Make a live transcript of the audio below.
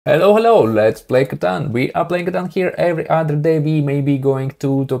Hello, hello, let's play Catan. We are playing Catan here every other day. We may be going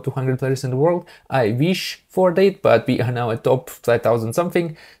to top 200 players in the world. I wish for that, but we are now at top 5000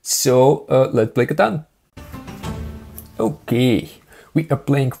 something. So let's play Catan. Okay, we are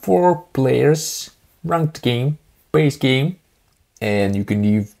playing 4 players, ranked game, base game. And you can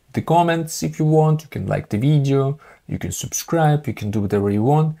leave the comments if you want. You can like the video, you can subscribe, you can do whatever you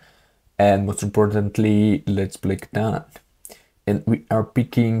want. And most importantly, let's play Catan. And we are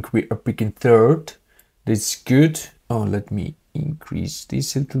picking third. That's good. Oh, let me increase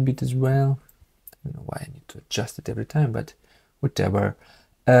this a little bit as well. I don't know why I need to adjust it every time, but whatever.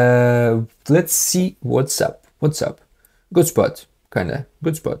 Let's see what's up. Good spot, kinda.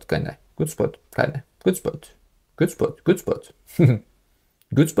 Good spot, kinda. Good spot, kinda. Good spot. Good spot. Good spot.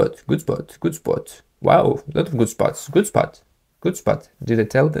 Good spot. Good spot. Good spot. Wow, a lot of good spots. Good spot. Good spot.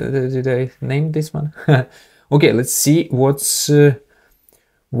 Did I name this one? Okay, let's see what's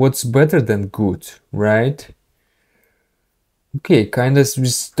better than good, right? Okay, kind of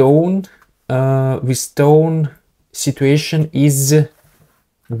with stone situation is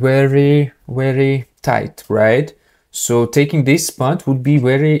very tight, right? So taking this spot would be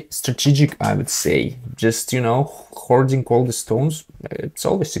very strategic, I would say. Just, you know, hoarding all the stones, it's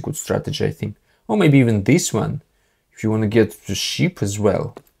always a good strategy, I think. Or maybe even this one, if you want to get the sheep as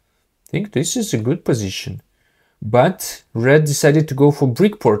well. I think this is a good position. But red decided to go for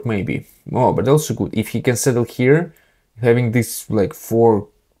brickport maybe. Oh, but also good. If he can settle here, having these like 4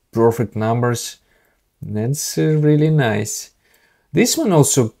 perfect numbers, that's really nice. This one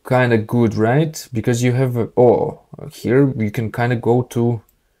also kind of good, right? Because you have oh, here you can kind of go to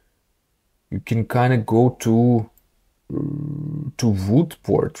wood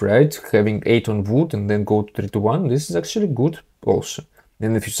port, right? Having 8 on wood and then go to 3 to 1. This is actually good also.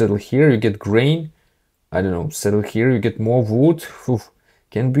 Then if you settle here, you get grain. I don't know, settle here, you get more wood. Oof.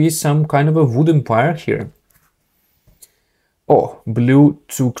 Can be some kind of a wood empire here. Oh, blue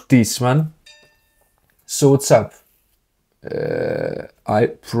took this one. So what's up? I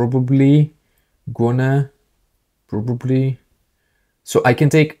probably gonna so I can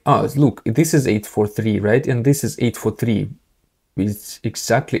take, oh look, this is 843, right? And this is 843. It's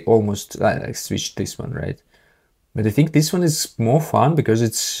exactly almost, I switched this one, right? But I think this one is more fun because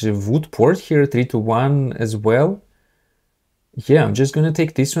it's a wood port here, 3 to 1 as well. Yeah, I'm just gonna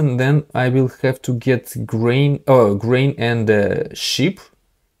take this one, then I will have to get grain and sheep,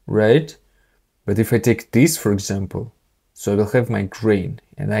 right? But if I take this, for example, so I will have my grain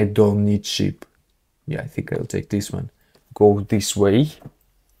and I don't need sheep. Yeah, I think I'll take this one. Go this way.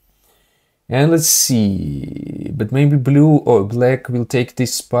 And let's see, but maybe blue or black will take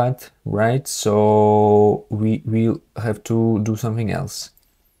this spot, right? So we will have to do something else.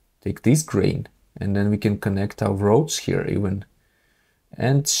 Take this grain, and then we can connect our roads here even.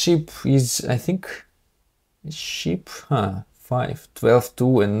 And sheep is, I think, sheep, 5, 12,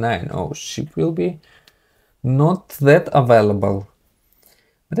 2, and 9. Oh, sheep will be not that available.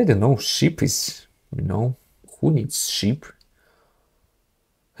 But I don't know, sheep is, you know, who needs sheep?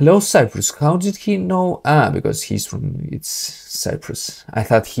 Hello, Cyprus. How did he know? Ah, because he's from, it's Cyprus. I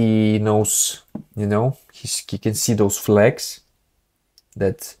thought he knows, you know, he can see those flags.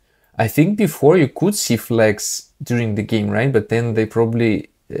 That, I think before you could see flags during the game, right? But then they probably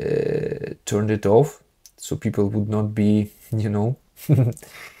turned it off. So people would not be, you know,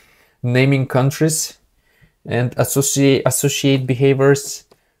 naming countries and associate behaviors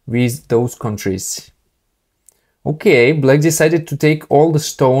with those countries. Okay, black decided to take all the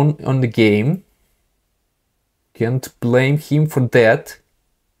stone on the game. Can't blame him for that.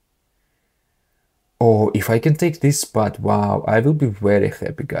 Oh, if I can take this spot, wow, I will be very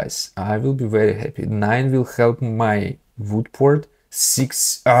happy, guys. I will be very happy. 9 will help my wood port.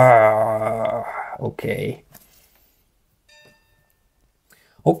 6, okay.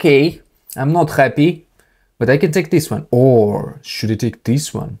 Okay, I'm not happy, but I can take this one. Or should I take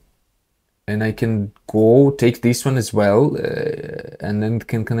this one? And I can go take this one as well, and then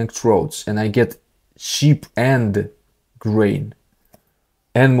can connect roads, and I get sheep and grain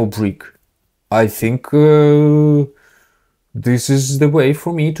and more brick. I think this is the way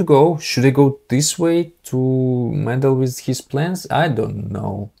for me to go. Should I go this way to meddle with his plans? I don't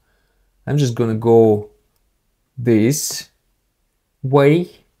know. I'm just gonna go this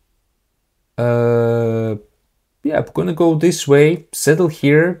way. Yeah, I'm gonna go this way, settle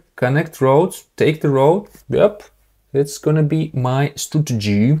here, connect roads, take the road. Yep, that's gonna be my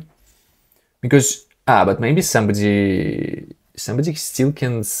strategy. Because, but maybe somebody still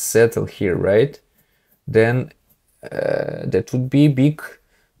can settle here, right? Then that would be a big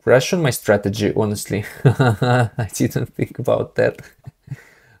crash on my strategy, honestly. I didn't think about that.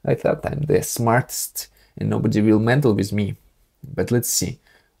 I thought I'm the smartest and nobody will meddle with me. But let's see.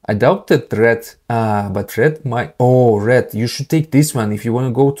 I doubt that red, but red might, oh, red, you should take this one. If you want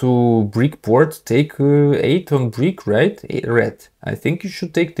to go to brick port, take 8 on brick, right? Red. I think you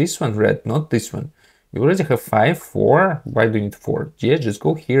should take this one, red, not this one. You already have 5, 4. Why do you need 4? Yeah, just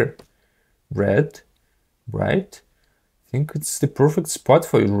go here. Red, right? I think it's the perfect spot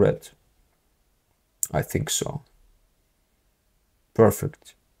for you, red. I think so.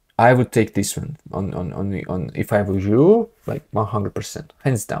 Perfect. I would take this one on if I were you, like 100%,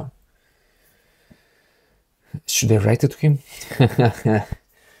 hands down. Should I write it to him?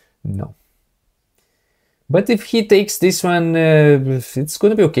 No. But if he takes this one, it's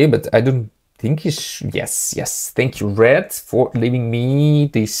gonna be okay. But I don't think he should. Yes, yes. Thank you, red, for leaving me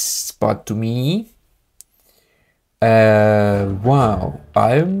this spot to me. Wow.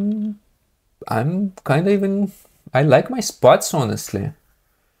 I'm kind of even. I like my spots, honestly.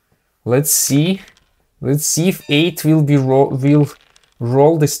 Let's see. Let's see if 8 will be will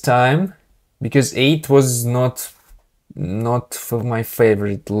roll this time, because 8 was not for my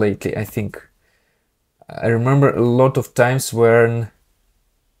favorite lately. I think I remember a lot of times when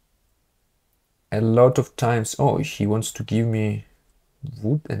oh, he wants to give me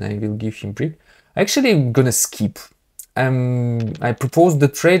wood and I will give him brick. Actually, I'm gonna skip. I proposed the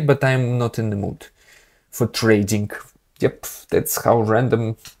trade, but I'm not in the mood for trading. Yep, that's how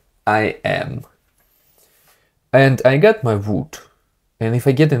random I am. And I got my wood. And if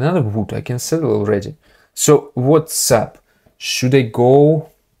I get another wood, I can settle already. So what's up? Should I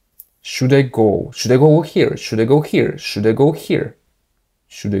go? Should I go? Should I go here? Should I go here? Should I go here?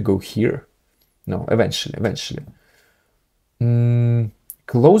 Should I go here? No, eventually.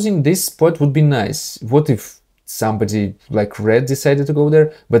 Closing this spot would be nice. What if somebody like red decided to go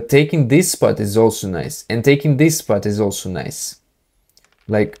there? But taking this spot is also nice. And taking this spot is also nice.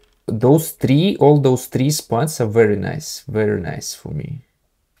 Like those three, all those 3 spots are very nice for me.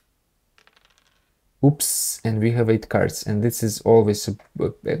 Oops, and we have 8 cards, and this is always a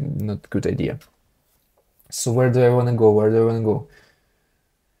not good idea. So where do I want to go? Where do I want to go?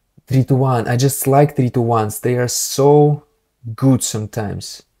 3 to 1. I just like 3 to 1s. They are so good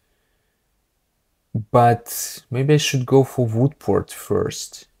sometimes. But maybe I should go for Woodport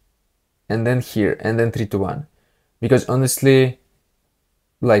first, and then here, and then 3 to 1. Because honestly,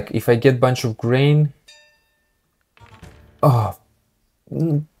 like if I get bunch of grain, oh,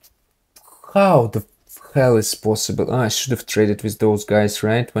 how the hell is possible? Oh, I should have traded with those guys,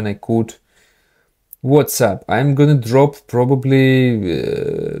 right? When I could. What's up? I'm gonna drop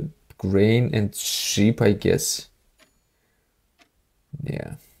probably grain and sheep, I guess.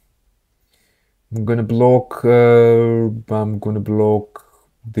 Yeah. I'm gonna block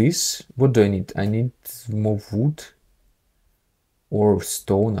this. What do I need? I need more wood or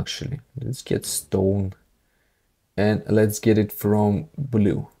stone, actually. Let's get stone. And let's get it from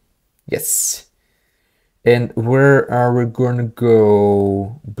blue. Yes. And where are we gonna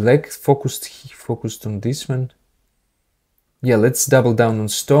go? Black focused on this one. Yeah, let's double down on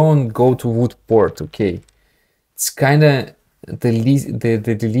stone, go to Woodport. Okay. It's kinda the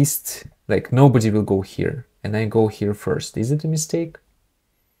least, like nobody will go here. And I go here first. Is it a mistake?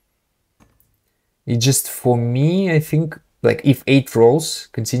 It just, for me, I think, like if 8 rolls,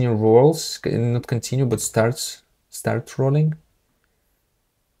 not continue, but start rolling,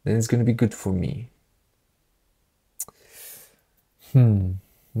 then it's gonna be good for me.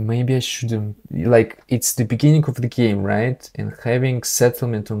 Maybe I shouldn't, like it's the beginning of the game, right? And having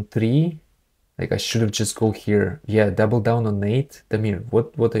settlement on 3, like I should have just go here. Yeah, double down on 8. Damir,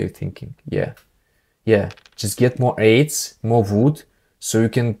 what are you thinking? Yeah, just get more 8s, more wood, so you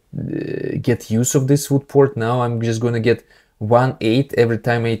can get use of this wood port. Now I'm just gonna get 1 8 every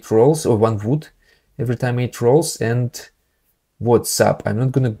time 8 rolls, or 1 wood every time 8 rolls. And what's up? I'm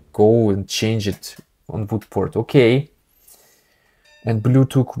not gonna go and change it on wood port. Okay. And blue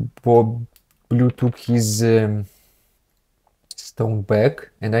took his stone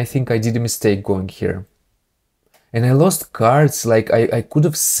back, and I think I did a mistake going here. And I lost cards, like I could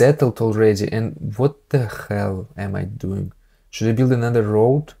have settled already. And what the hell am I doing? Should I build another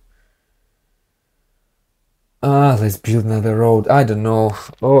road? Let's build another road. I don't know.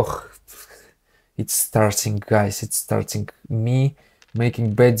 Oh, it's starting, guys. It's starting. Me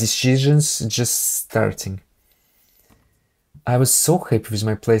making bad decisions, just starting. I was so happy with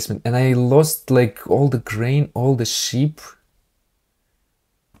my placement, and I lost like all the grain, all the sheep.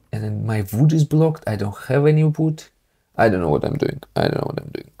 And then my wood is blocked. I don't have any wood. I don't know what I'm doing. I don't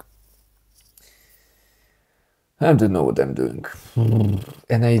know what I'm doing.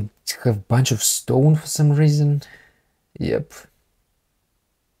 And I have a bunch of stone for some reason. Yep.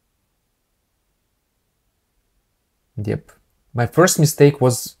 Yep. My first mistake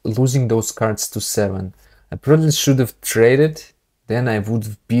was losing those cards to 7. I probably should have traded, then I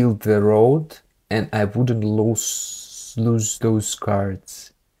would build the road and I wouldn't lose those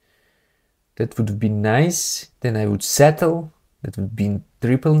cards. That would be nice. Then I would settle. That would be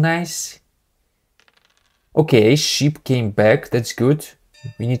triple nice. Okay, sheep came back. That's good.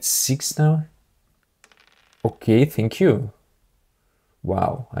 We need 6 now. Okay, thank you.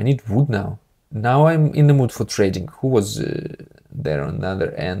 Wow, I need wood now. Now I'm in the mood for trading. Who was there on the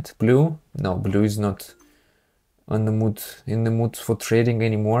other end? Blue? No, blue is not on the mood, in the mood for trading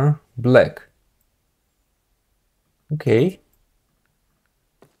anymore. Black. Okay.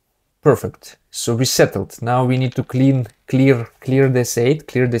 Perfect. So we settled. Now we need to clear this 8,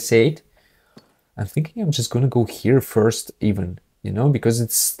 clear this 8. I'm thinking I'm just gonna go here first even, you know, because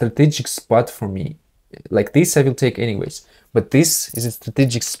it's strategic spot for me. Like this I will take anyways. But this is a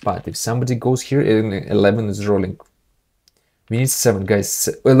strategic spot. If somebody goes here, 11 is rolling. We need 7, guys.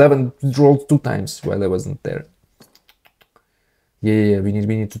 11 rolled 2 times while I wasn't there. Yeah, we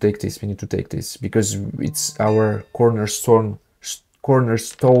need to take this. We need to take this because it's our cornerstone.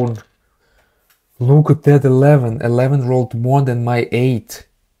 Cornerstone. Look at that 11. 11 rolled more than my 8.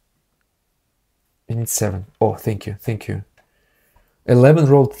 We need 7. Oh, thank you, thank you. 11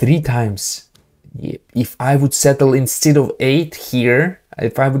 rolled 3 times. Yeah. If I would settle instead of 8 here,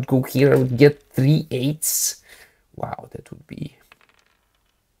 if I would go here, I would get 3 8s. Wow, that would be...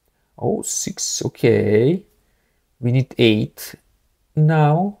 Oh, 6, okay. We need 8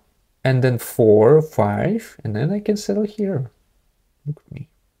 now, and then 4, 5, and then I can settle here. Look at me.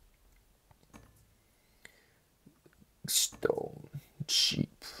 Stone,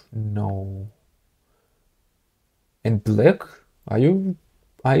 sheep, no. And black, are you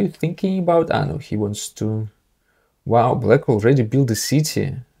thinking about... Ah, no, he wants to... Wow, black already built a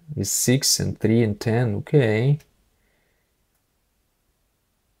city with 6 and 3 and 10. Okay.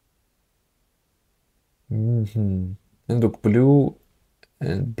 And look, blue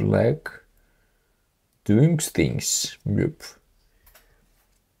and black doing things. Yep.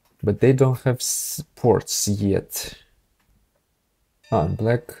 But they don't have ports yet. Ah,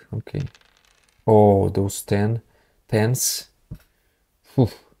 black, okay. Oh, those 10s.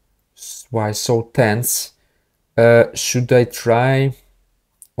 Why so tense? Should I try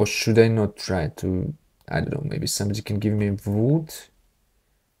or should I not try to... I don't know, maybe somebody can give me wood,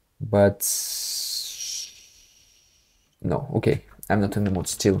 but no, okay, I'm not in the mood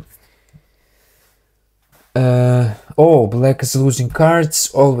still. Oh, black is losing cards,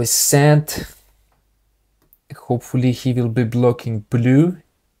 always sad. Hopefully he will be blocking blue.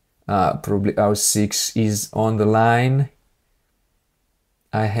 Probably our 6 is on the line.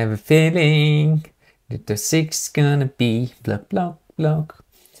 I have a feeling that the 6 gonna be block, block, block.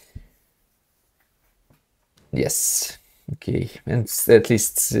 Yes, okay, and at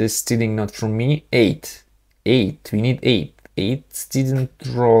least stealing not from me. 8, we need 8. 8 didn't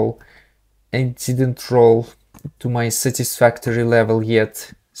roll. 8 didn't roll to my satisfactory level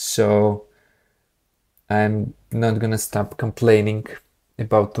yet, so I'm not gonna stop complaining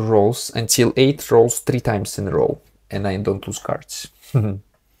about the rolls until 8 rolls 3 times in a row and I don't lose cards.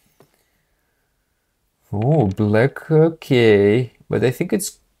 Oh, black, okay, but I think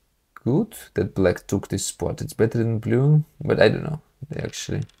it's good that black took this spot. It's better than blue, but I don't know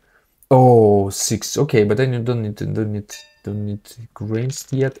actually. Oh, 6, okay, but then you don't need grains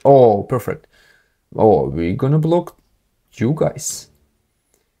yet. Oh, perfect. Oh, we're gonna block you guys.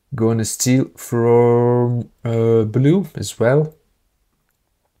 Gonna steal from blue as well.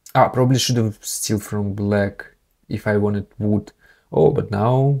 Ah, probably should have steal from black if I wanted wood. Oh, but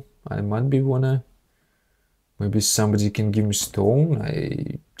now I might be wanna... Maybe somebody can give me stone.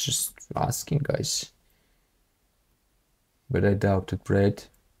 I just asking, guys. But I doubt it, right?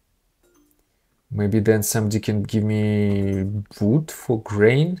 Maybe then somebody can give me wood for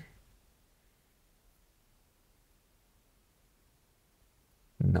grain.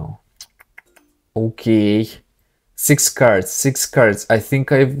 No. Okay. 6 cards, 6 cards. I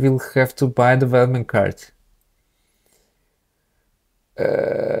think I will have to buy development card.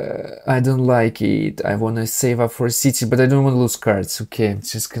 I don't like it. I want to save up for a city, but I don't want to lose cards. Okay, I'm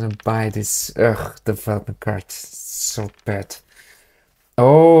just gonna buy this development card. So bad.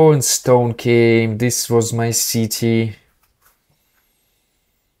 Oh, and stone came. This was my city.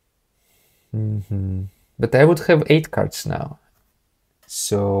 But I would have 8 cards now.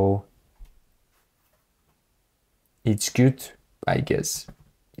 So it's good, I guess.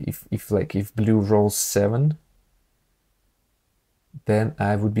 If blue rolls 7, then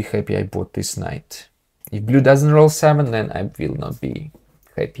I would be happy I bought this knight. If blue doesn't roll 7, then I will not be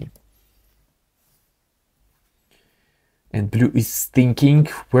happy. And blue is thinking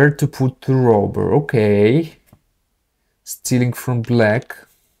where to put the robber. Okay. Stealing from black.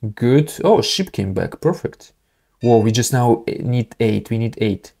 Good. Oh, ship came back. Perfect. Whoa, we just now need 8. We need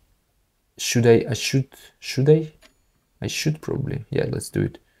 8. Should I? Should I? I should probably. Yeah, let's do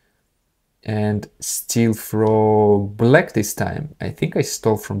it. And steal from black this time. I think I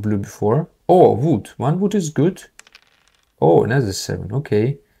stole from blue before. Oh, wood. 1 wood is good. Oh, another 7.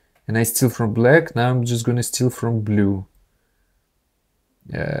 Okay. And I steal from black. Now I'm just gonna steal from blue.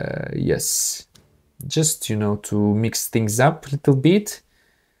 Yes. Just, you know, to mix things up a little bit.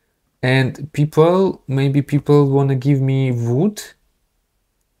 And maybe people wanna give me wood.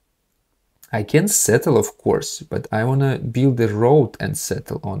 I can settle, of course, but I wanna build a road and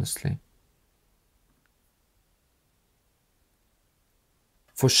settle, honestly.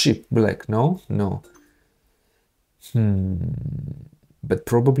 For ship, black, no? No. But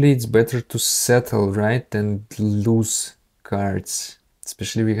probably it's better to settle, right, than lose cards.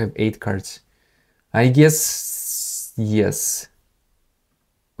 Especially we have 8 cards. I guess, yes.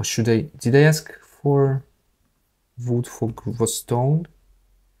 Or should I, did I ask for wood for stone?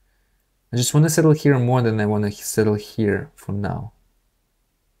 I just want to settle here more than I want to settle here for now.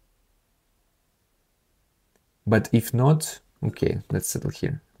 But if not, okay, let's settle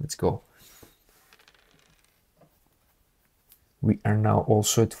here. Let's go. We are now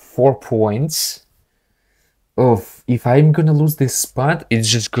also at 4 points. If I'm gonna lose this spot, it's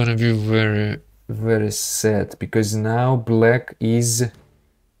just gonna be very, very sad, because now black is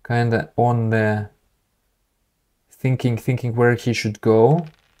kinda on the thinking where he should go,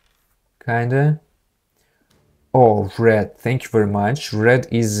 kinda. Oh, red, thank you very much. Red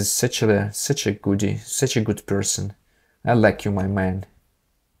is such a goodie, such a good person. I like you, my man.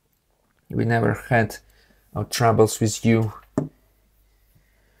 We never had our troubles with you.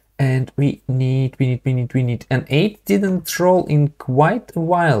 And we need. An 8 didn't roll in quite a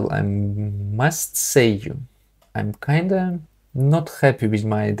while, I must say you. I'm kinda not happy with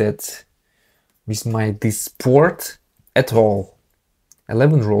this port at all.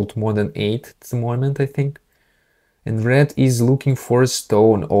 11 rolled more than 8 at the moment, I think. And red is looking for a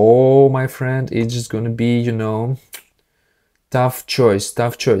stone. Oh, my friend, it's just gonna be, you know, tough choice.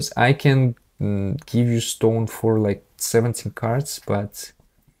 I can give you stone for like 17 cards, but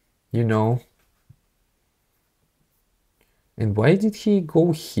you know. And why did he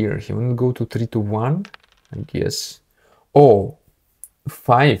go here? He wanted to go to 3 to 1, I guess. Oh,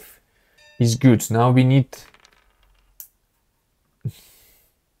 5 is good. Now we need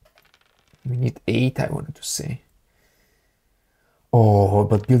 8, I wanted to say. Oh,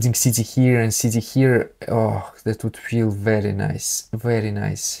 but building city here and city here, oh, that would feel very nice. Very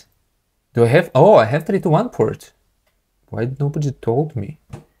nice. Do I have... Oh, I have 3 to 1 port. Why nobody told me?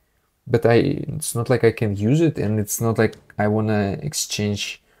 But it's not like I can use it, and it's not like I wanna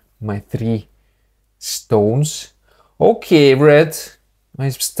exchange my 3 stones. Okay, red,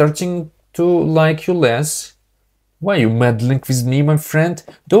 I'm starting to like you less. Why are you meddling with me, my friend?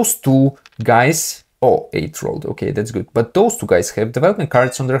 Those 2 guys... Oh, 8 rolled, okay, that's good. But those 2 guys have development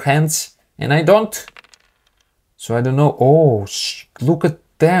cards on their hands, and I don't. So I don't know. Oh, look at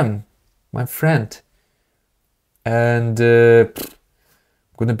them, my friend. And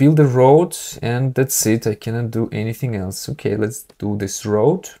gonna build a road, and that's it. I cannot do anything else. Okay, let's do this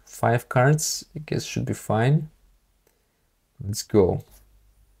road. 5 cards, I guess should be fine. Let's go.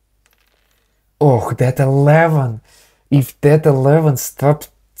 Oh, that 11. If that 11 stopped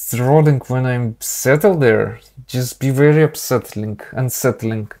rolling when I'm settled there, just be very unsettling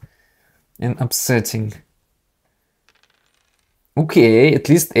and upsetting. Okay, at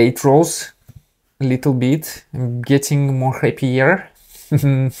least 8 rolls. A little bit. I'm getting more happier.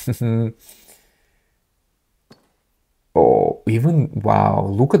 Oh, wow,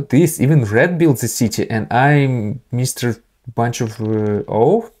 look at this. Even red builds a city, and I'm Mr. Bunch of...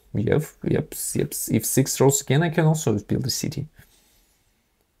 oh, yep. If 6 rolls again, I can also build a city.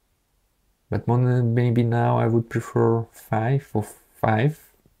 But maybe now I would prefer 5,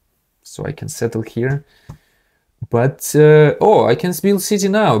 so I can settle here. But, oh, I can build city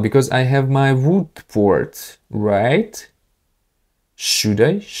now, because I have my wood port, right? Should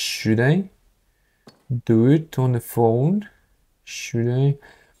I do it on the phone? Should I?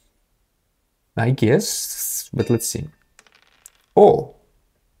 I guess, but let's see. Oh.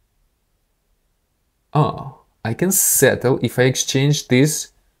 I can settle if I exchange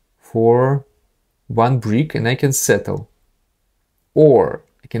this for 1 brick, and I can settle. Or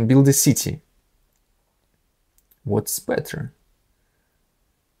I can build a city. What's better?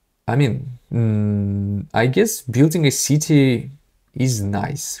 I mean, I guess building a city is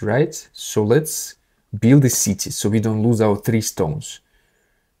nice, right? So let's build a city so we don't lose our 3 stones.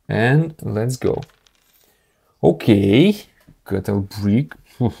 And let's go. Okay, got our brick.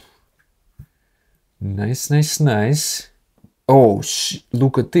 Nice, nice, nice. Oh,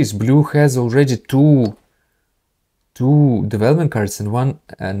 look at this. Blue has already two development cards and one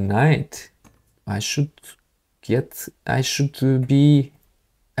knight. I should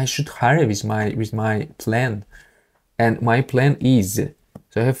hurry with my plan. And my plan is,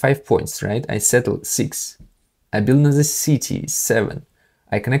 so I have 5 points, right? I settle 6. I build another city, 7.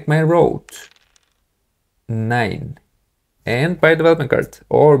 I connect my road, 9. And buy a development card,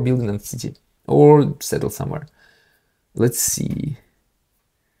 or build another city, or settle somewhere. Let's see.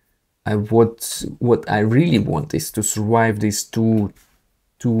 What I really want is to survive these two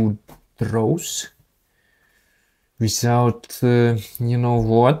rows without, you know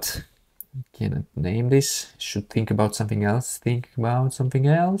what? Cannot name this. Should think about something else. Think about something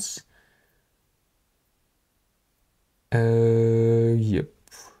else. Yep.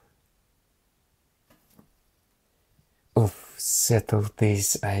 Oh, settle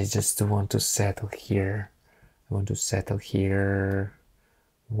this. I just want to settle here. I want to settle here.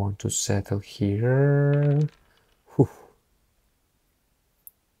 Want to settle here. Whew.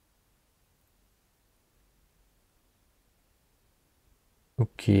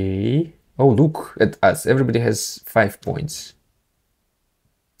 Okay. Oh, look at us. Everybody has 5 points.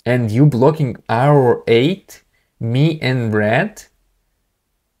 And you blocking our 8, me and red.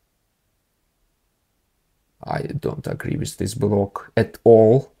 I don't agree with this block at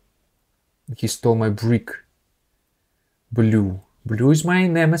all. He stole my brick. Blue. Blue is my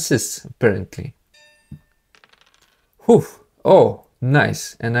nemesis, apparently. Whew. Oh,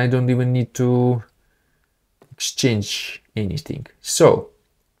 nice. And I don't even need to exchange anything. So,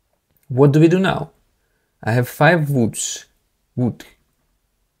 what do we do now? I have 5 wood.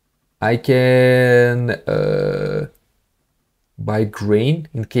 I can buy grain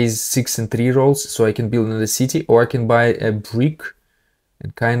in case 6 and 3 rolls, so I can build another city, or I can buy a brick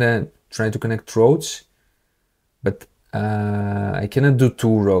and kind of try to connect roads. But I cannot do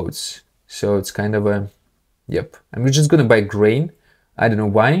 2 roads, so it's kind of a, yep. I'm just gonna buy grain. I don't know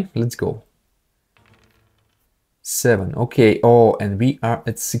why. Let's go. 7. Okay. Oh, and we are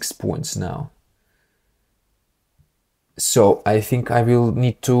at 6 points now. So I think I will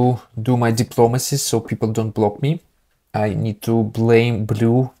need to do my diplomacy so people don't block me. I need to blame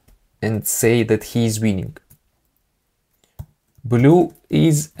Blue and say that he is winning. Blue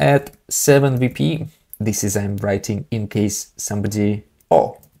is at 7 VP. This is I'm writing in case somebody...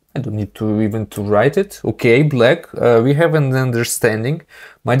 Oh, I don't need to even to write it. Okay, Black, we have an understanding.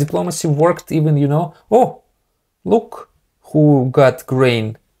 My diplomacy worked even, you know... Oh, look who got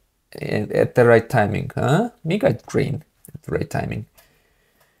grain at the right timing, huh? Me got grain at the right timing.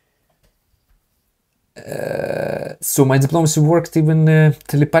 So my diplomacy worked even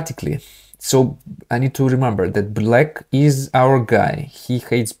telepathically. So I need to remember that Black is our guy. He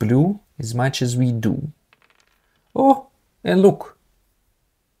hates Blue as much as we do. Oh, and look.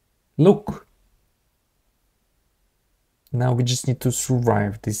 Look. Now we just need to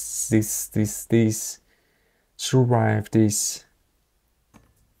survive this. Survive this.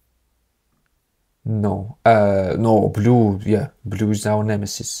 No. No, Blue. Yeah, Blue is our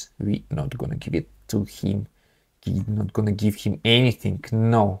nemesis. We not gonna give it to him. We're not gonna give him anything.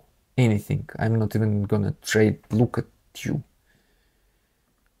 No. Anything. I'm not even gonna trade. Look at you.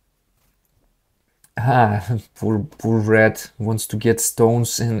 Ah, poor red wants to get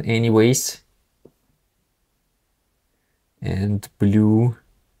stones in anyways. And Blue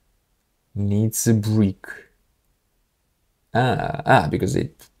needs a brick. Because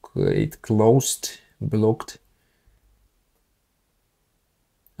it closed, blocked.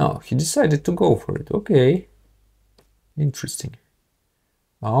 Oh, he decided to go for it. Okay. Interesting.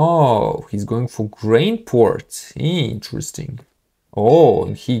 Oh, he's going for grain port. Interesting. Oh,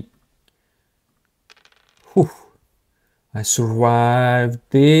 and he... Whew. I survived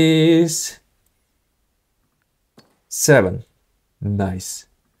this. 7. Nice.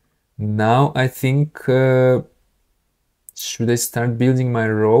 Now I think... should I start building my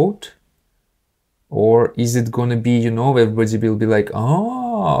road? Or is it gonna be, you know, everybody will be like,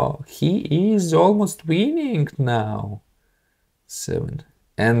 oh, he is almost winning now. 7.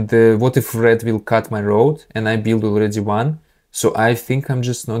 And what if red will cut my road and I build already one? So I think I'm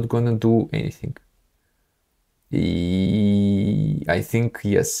just not gonna do anything. I think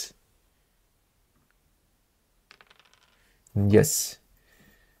yes. Yes.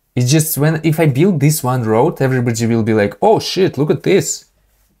 It's just if I build this one road, everybody will be like, oh shit, look at this.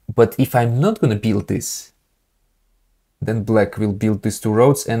 But if I'm not gonna build this, Then black will build these 2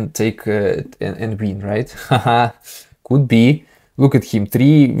 roads and take and win, right? Haha, could be. Look at him,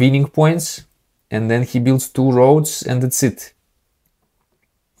 3 winning points, and then he builds 2 roads, and that's it.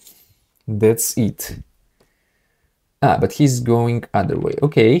 That's it. Ah, but he's going other way.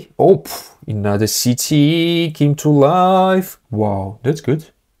 Okay. Oh, another city came to life. Wow, that's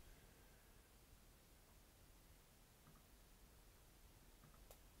good.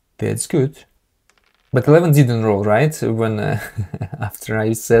 That's good. But 11 didn't roll, right? When after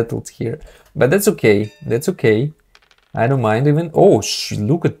I settled here. But that's okay. That's okay. I don't mind even. Oh,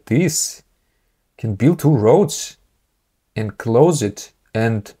 look at this. Can build 2 roads and close it.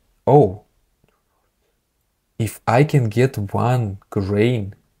 And oh, if I can get 1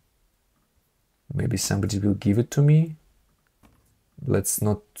 grain, maybe somebody will give it to me. Let's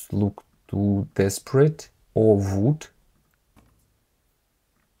not look too desperate. Or wood.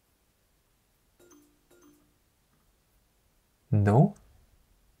 No?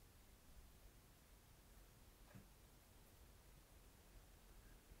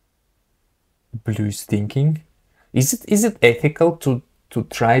 Blue is thinking. Is it ethical to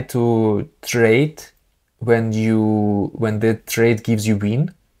try to trade when the trade gives you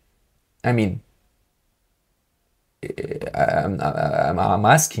win? I mean, I'm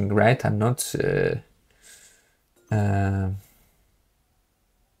asking, right? I'm not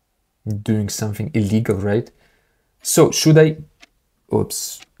doing something illegal, right? So should I?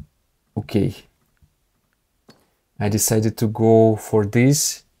 Oops. Okay. I decided to go for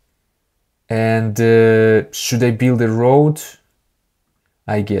this. And should I build a road?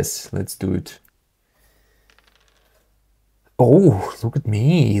 I guess. Let's do it. Oh, look at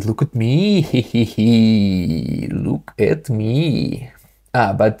me. Look at me. Look at me.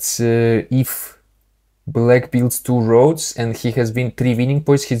 Ah, but if black builds 2 roads and he has 3 winning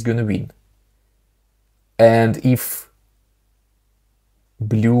points, he's gonna win. And if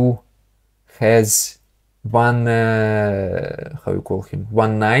blue has 1 how you call him,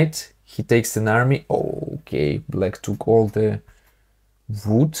 1 knight, he takes an army. Oh, okay, black took all the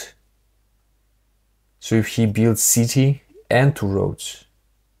wood. So if he builds city and 2 roads.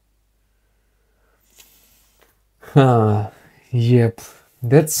 Yep,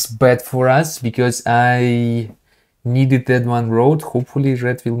 that's bad for us because I needed that 1 road. Hopefully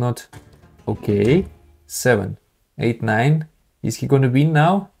red will not. Okay, 7, 8, 9. Is he gonna win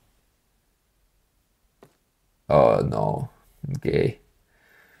now? Oh no. Okay.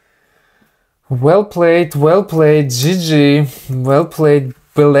 Well played, GG. Well played,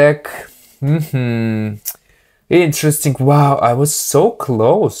 black. Interesting. Wow, I was so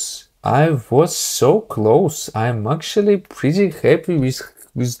close. I was so close. I'm actually pretty happy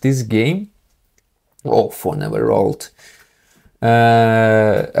with this game. Oh, 4 never rolled.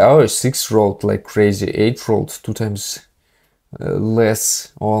 Our 6 rolled like crazy. 8 rolled 2 times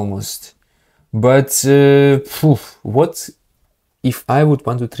less almost. But what if I would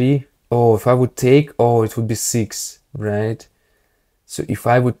 1, 2, 3? Oh, if I would take, oh, it would be 6, right? So if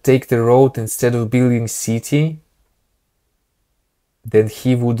I would take the road instead of building city, then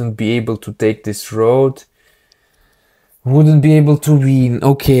he wouldn't be able to take this road, wouldn't be able to win.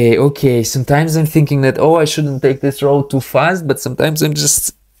 Okay. Sometimes I'm thinking that, oh, I shouldn't take this road too fast, but sometimes I'm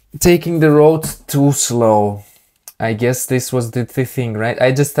just taking the road too slow. I guess this was the thing, right?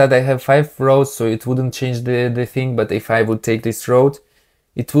 I just thought I have 5 roads, so it wouldn't change the thing, but if I would take this road,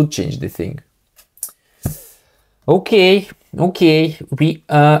 it would change the thing. Okay, we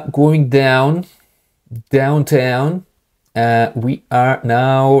are going downtown. We are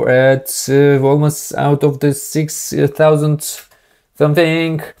now at almost out of the 6,000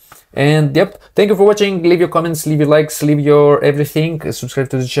 something. And yep, thank you for watching. Leave your comments, leave your likes, leave your everything. Subscribe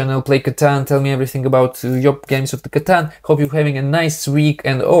to the channel, play Catan, tell me everything about your games of the Catan. Hope you're having a nice week.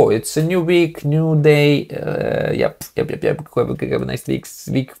 And oh, it's a new week, new day. Yep. Have a nice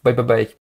week. Bye.